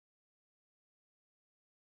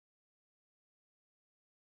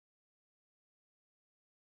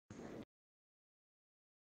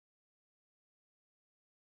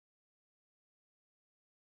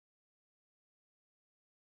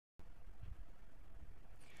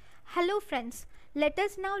Hello friends, let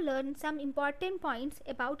us now learn some important points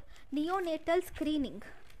about neonatal screening.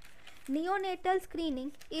 Neonatal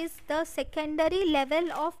screening is the secondary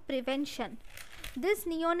level of prevention. This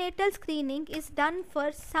neonatal screening is done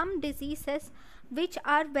for some diseases which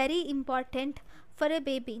are very important for a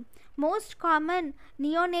baby. Most common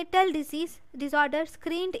neonatal disorder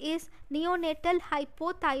screened is neonatal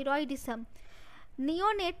hypothyroidism.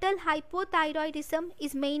 Neonatal hypothyroidism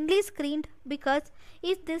is mainly screened because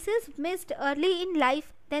if this is missed early in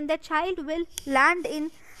life, then the child will land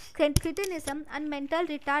in cretinism and mental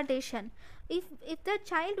retardation. If the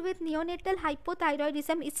child with neonatal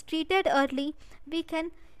hypothyroidism is treated early, we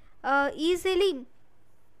can easily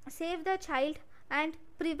save the child and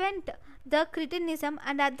prevent the cretinism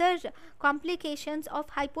and other complications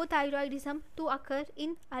of hypothyroidism to occur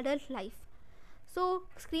in adult life. So,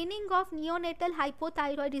 screening of neonatal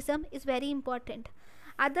hypothyroidism is very important.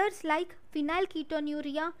 Others like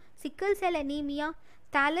phenylketonuria, sickle cell anemia,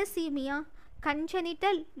 thalassemia,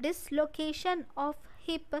 congenital dislocation of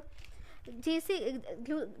hip,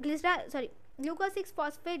 glucose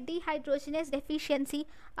 6-phosphate dehydrogenase deficiency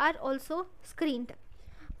are also screened.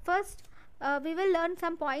 First, we will learn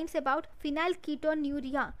some points about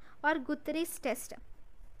phenylketonuria or Guthrie's test.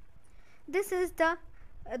 This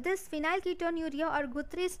phenylketonuria or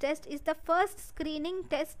Guthrie's test is the first screening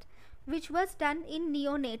test which was done in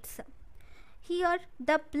neonates. Here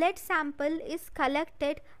the blood sample is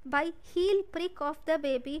collected by heel prick of the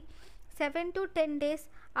baby 7 to 10 days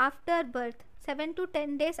after birth. 7 to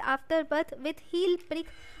 10 days after birth, with heel prick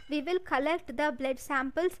we will collect the blood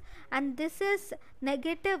samples, and this is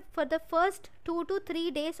negative for the first 2 to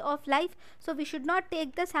 3 days of life, so we should not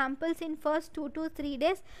take the samples in first 2 to 3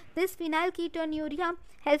 days. This phenylketonuria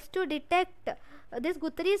helps to detect, this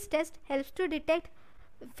Guthrie's test helps to detect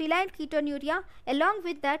phenylketonuria. Along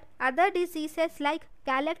with that, other diseases like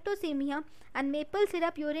galactosemia and maple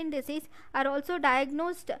syrup urine disease are also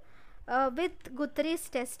diagnosed with Guthrie's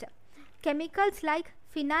test. Chemicals like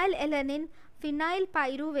phenylalanine,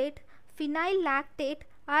 phenylpyruvate, phenylactate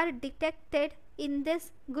are detected in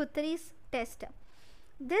this Guthrie's test.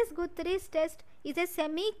 This Guthrie's test is a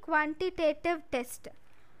semi-quantitative test,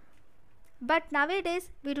 but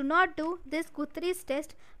nowadays we do not do this Guthrie's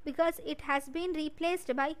test because it has been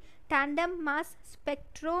replaced by tandem mass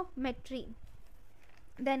spectrometry.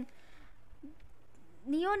 Then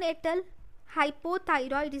neonatal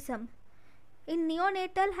hypothyroidism. In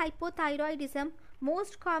neonatal hypothyroidism,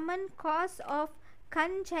 most common cause of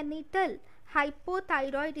congenital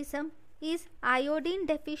hypothyroidism is iodine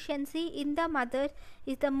deficiency in the mother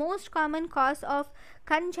is the most common cause of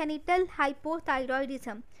congenital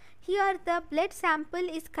hypothyroidism. Here the blood sample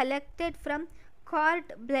is collected from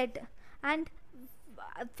cord blood, and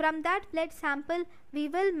from that blood sample we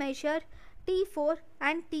will measure T4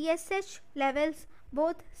 and TSH levels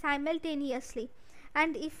both simultaneously,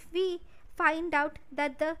 and if we find out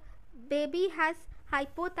that the baby has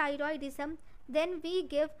hypothyroidism, then we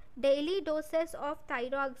give daily doses of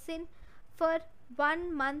thyroxine for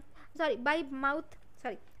 1 month,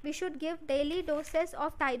 we should give daily doses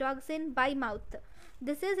of thyroxine by mouth.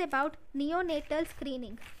 This is about neonatal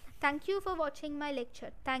screening. Thank you for watching my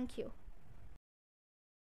lecture. Thank you.